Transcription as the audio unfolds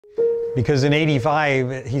Because in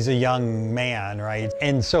 '85, he's a young man, right?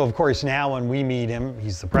 And so, of course, now when we meet him,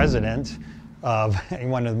 he's the president of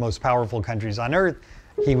one of the most powerful countries on earth.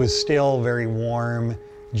 He was still very warm,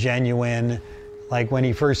 genuine. Like when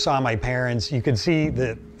he first saw my parents, you could see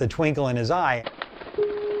the twinkle in his eye.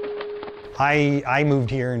 I moved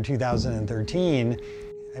here in 2013.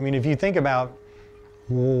 I mean, if you think about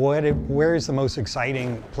where is the most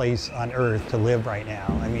exciting place on earth to live right now?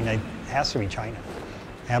 I mean, it has to be China.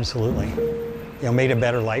 Absolutely. You know, made a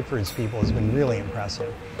better life for its people has been really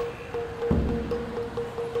impressive.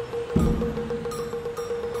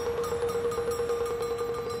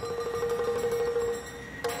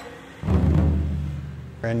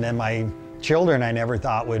 And then my children, I never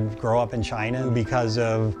thought would grow up in China because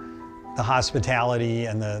of the hospitality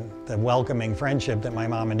and the welcoming friendship that my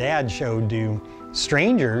mom and dad showed to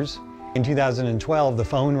strangers. In 2012, the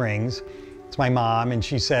phone rings. It's my mom, and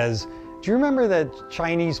she says, "Do you remember the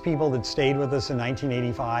Chinese people that stayed with us in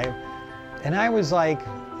 1985? And I was like,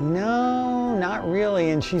 "No, not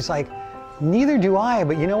really." And she's like, "Neither do I,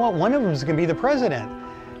 but you know what? One of them is going to be the president."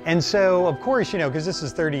 And so, of course, you know, because this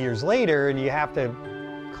is 30 years later, and you have to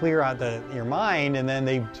clear out your mind, and then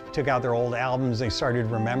they took out their old albums. They started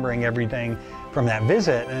remembering everything from that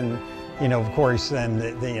visit, and you know, of course, then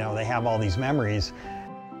they have all these memories.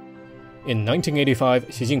 In 1985,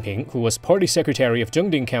 Xi Jinping, who was party secretary of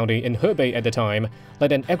Zhengding County in Hebei at the time,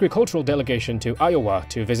 led an agricultural delegation to Iowa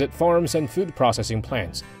to visit farms and food processing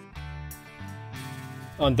plants.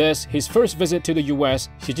 On this, his first visit to the U.S.,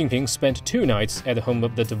 Xi Jinping spent 2 nights at the home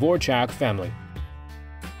of the Dvorak family.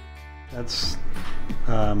 That's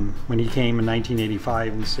when he came in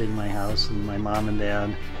 1985 and stayed in my house, and my mom and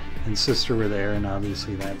dad and sister were there, and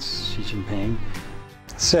obviously that's Xi Jinping.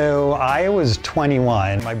 So I was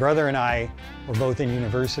 21. My brother and I were both in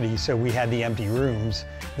university, so we had the empty rooms.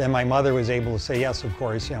 Then my mother was able to say, yes, of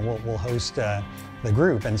course, you know, we'll host the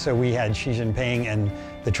group. And so we had Xi Jinping and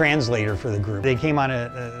the translator for the group. They came on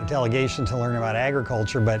a delegation to learn about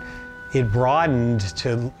agriculture, but it broadened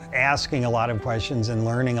to asking a lot of questions and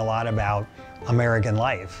learning a lot about American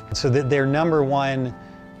life. So that their number one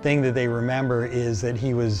thing that they remember is that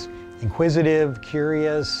he was inquisitive,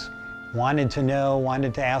 curious, wanted to know,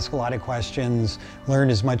 wanted to ask a lot of questions,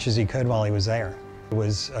 learned as much as he could while he was there. It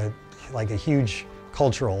was like a huge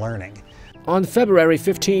cultural learning. On February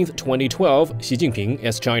 15, 2012, Xi Jinping,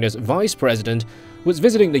 as China's vice president, was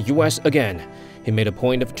visiting the U.S. again. He made a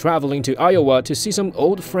point of traveling to Iowa to see some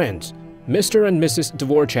old friends. Mr. and Mrs.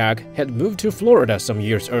 Dvorak had moved to Florida some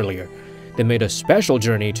years earlier. They made a special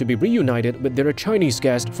journey to be reunited with their Chinese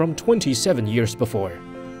guest from 27 years before.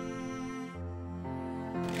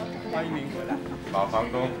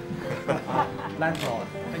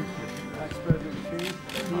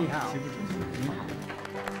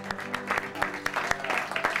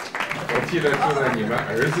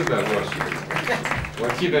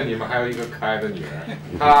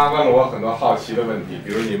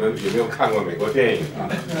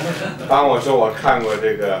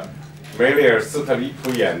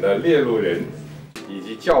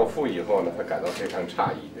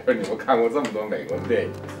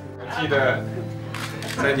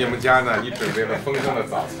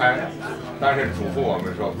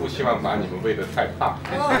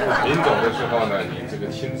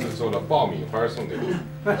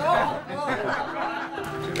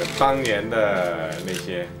当年的那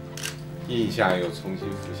些印象又重新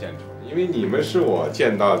浮现出来，因为你们是我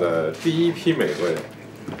见到的第一批美国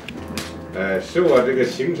人，使我这个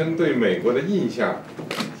形成对美国的印象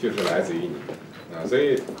就是来自于你们啊，所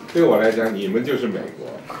以对我来讲，你们就是美国。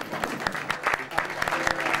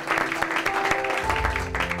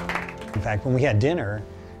 In fact, when we had dinner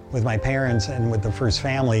with my parents and with the first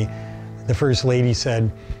family, the first lady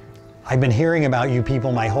said, "I've been hearing about you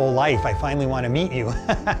people my whole life. I finally want to meet you."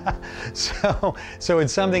 So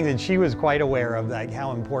it's something that she was quite aware of, like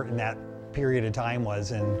how important that period of time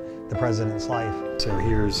was in the president's life. So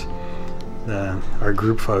here's our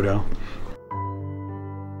group photo.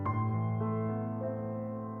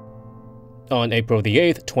 On April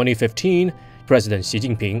 8, 2015, President Xi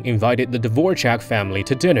Jinping invited the Dvorak family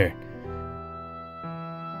to dinner.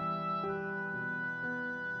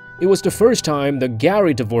 It was the first time that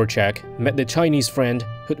Gary Dvorak met the Chinese friend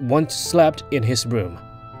who'd once slept in his room.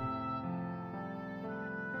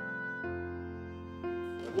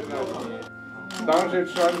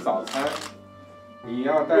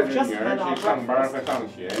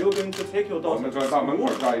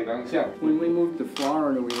 When we moved to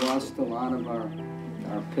Florida, we lost a lot of our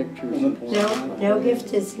pictures. No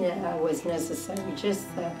gift was necessary, just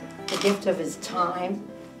the gift of his time,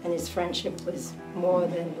 and his friendship was more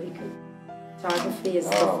than we could Photography is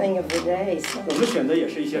the thing of the day. So. 我们选的也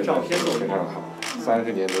是一些照片作为非常好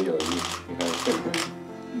，30年的友谊，你看。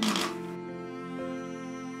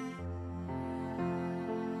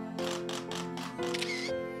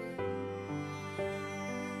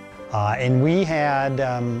And we had,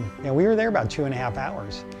 we were there about 2.5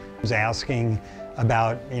 hours. I was asking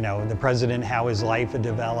about, the president, how his life had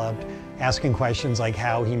developed, asking questions like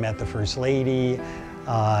how he met the First Lady,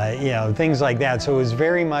 things like that. So it was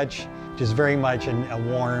very much a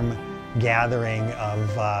warm gathering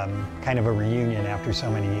of kind of a reunion after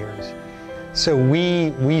so many years. So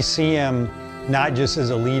we see him not just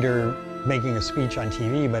as a leader making a speech on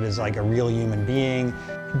TV, but as like a real human being.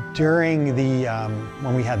 During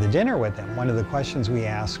when we had the dinner with him, one of the questions we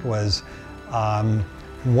asked was,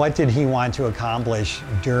 what did he want to accomplish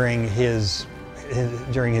during his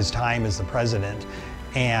time as the president,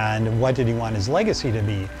 and what did he want his legacy to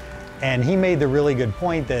be? And he made the really good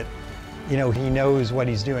point that, he knows what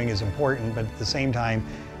he's doing is important, but at the same time,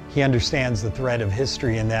 he understands the thread of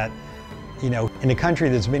history, and that, in a country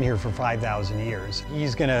that's been here for 5,000 years,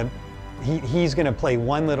 he's gonna play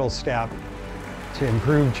one little step to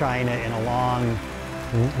improve China in a long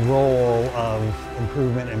role of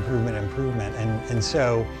improvement. And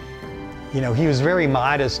so, he was very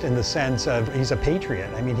modest in the sense of he's a patriot.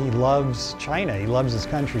 I mean, he loves China, he loves his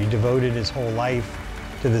country, he devoted his whole life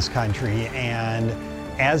to this country, and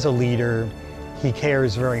as a leader, he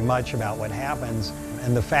cares very much about what happens.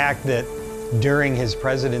 And the fact that during his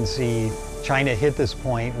presidency, China hit this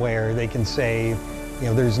point where they can say,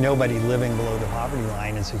 there's nobody living below the poverty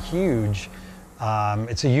line, it's a huge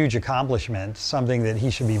accomplishment, something that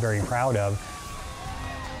he should be very proud of.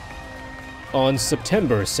 On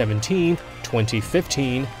September 17,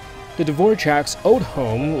 2015, the Dvorak's old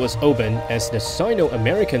home was opened as the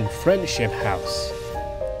Sino-American Friendship House.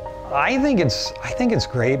 I think it's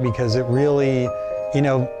great because it really,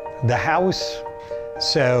 the house.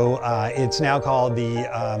 So it's now called the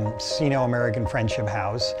Sino-American Friendship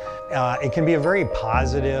House. It can be a very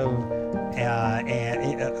positive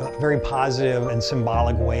and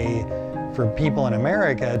symbolic way for people in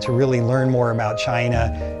America to really learn more about China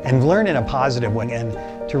and learn in a positive way, and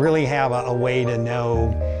to really have a way to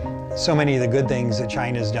know so many of the good things that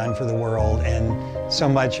China's done for the world, and so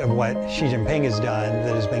much of what Xi Jinping has done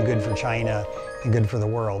that has been good for China and good for the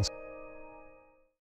world.